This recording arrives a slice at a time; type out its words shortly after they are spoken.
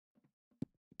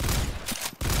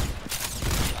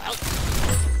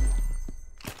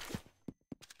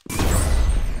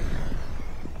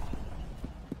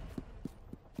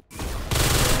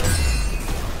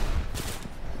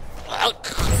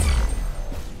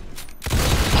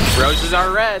Roses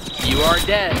are red, you are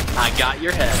dead. I got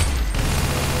your head.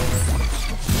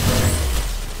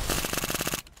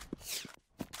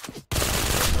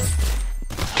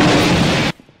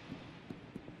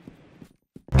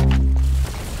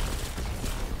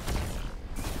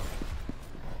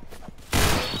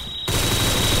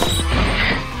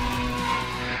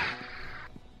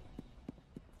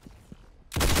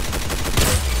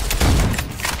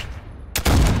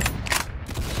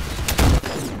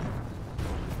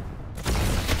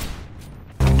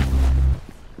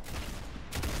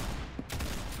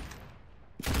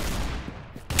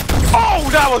 Oh,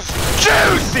 that was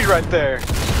juicy right there!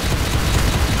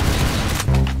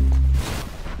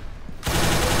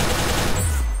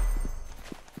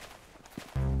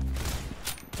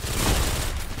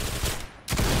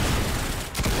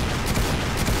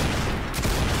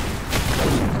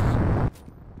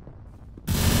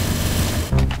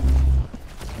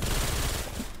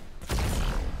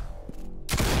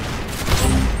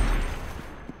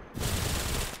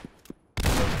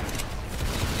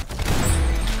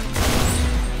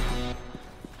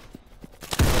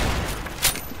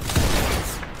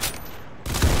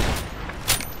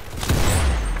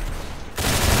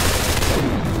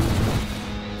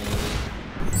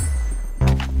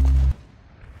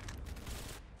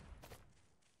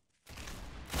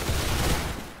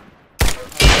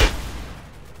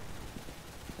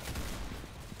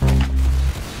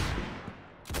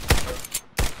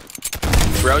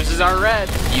 Roses are red,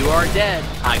 you are dead.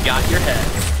 I got your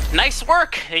head. Nice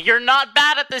work! You're not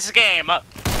bad at this game!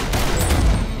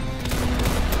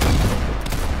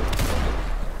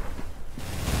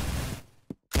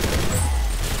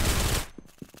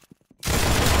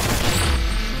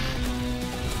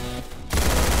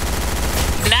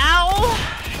 Now,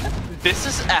 this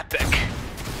is epic.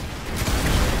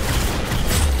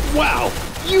 Wow,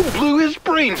 you blew his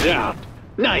brains out.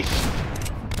 Nice.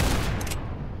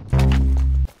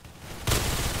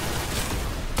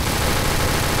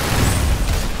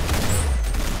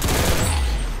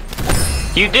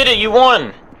 You did it, you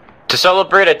won! To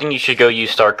celebrate, I think you should go use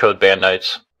Star Code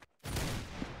Bandits.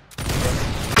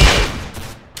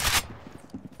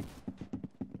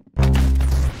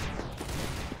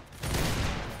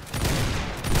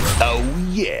 Oh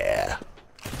yeah.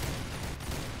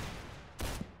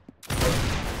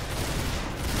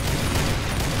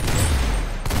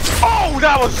 Oh,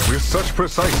 that was... With such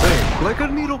precise aim, like a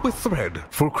needle with thread.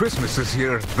 For Christmas this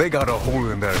year, they got a hole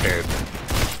in their head.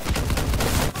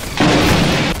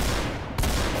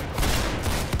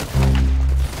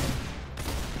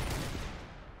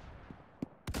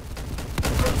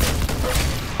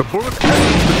 The bullet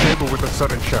enters the table with a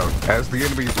sudden shout, as the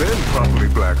enemy then promptly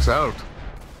blacks out.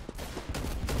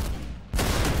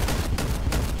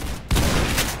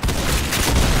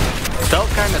 Felt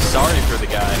kinda sorry for the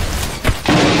guy.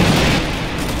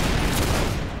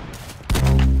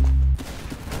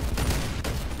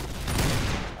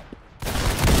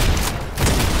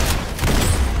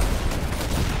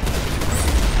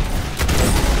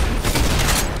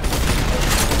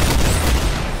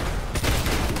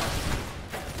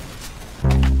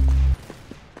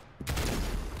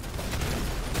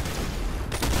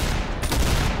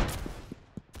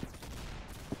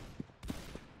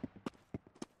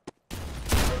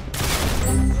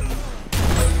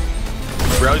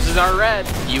 Roses are red,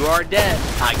 you are dead.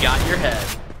 I got your head.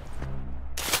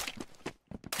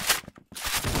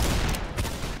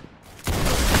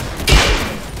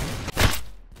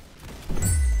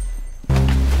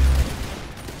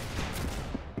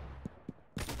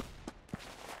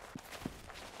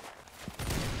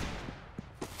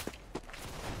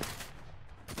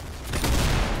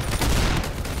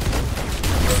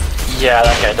 Yeah,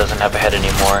 that guy doesn't have a head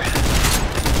anymore.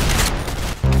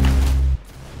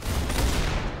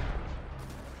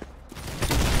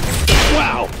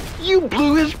 Wow, you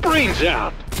blew his brains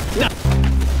out.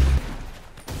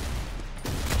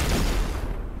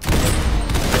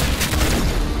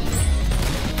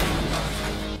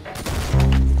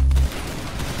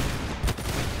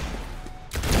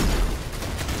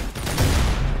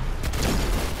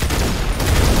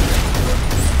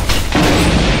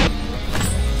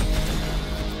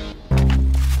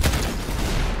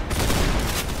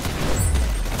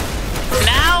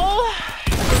 Now,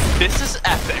 this is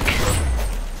epic.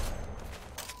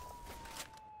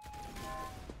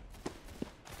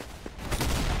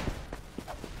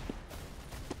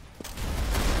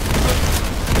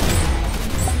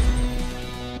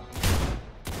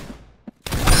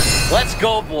 Let's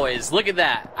go, boys. Look at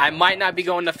that. I might not be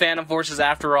going to Phantom Forces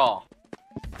after all.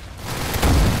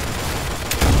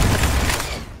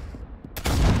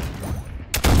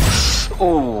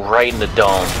 Ooh, right in the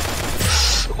dome.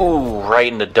 Ooh,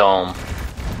 right in the dome.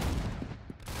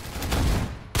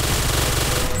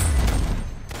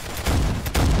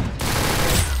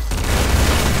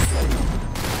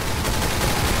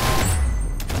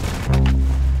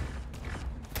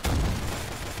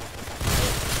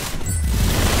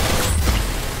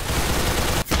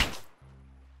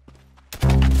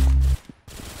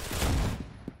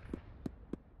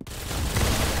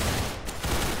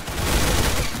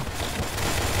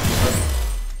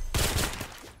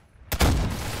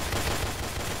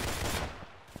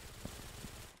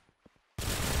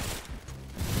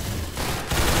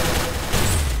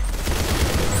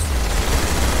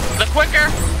 The quicker,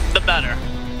 the better.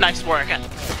 Nice work.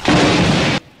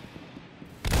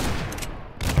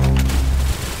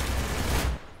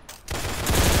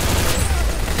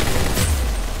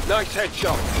 Nice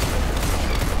headshot.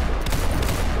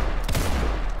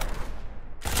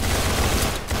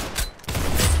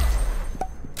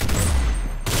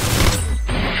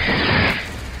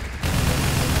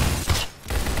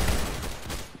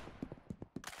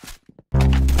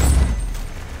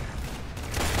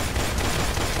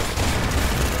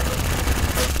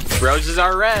 Roses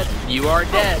are red. You are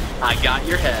dead. I got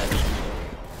your head.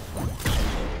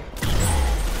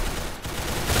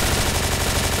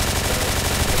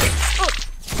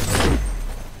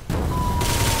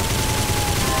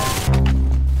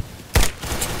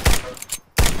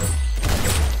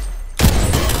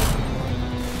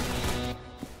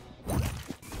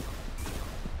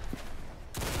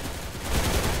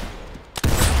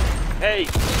 Hey,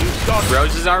 you start.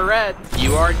 Roses are red.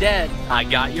 You are dead. I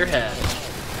got your head.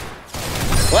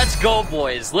 Let's go,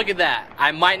 boys. Look at that.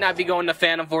 I might not be going to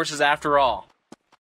Phantom Forces after all.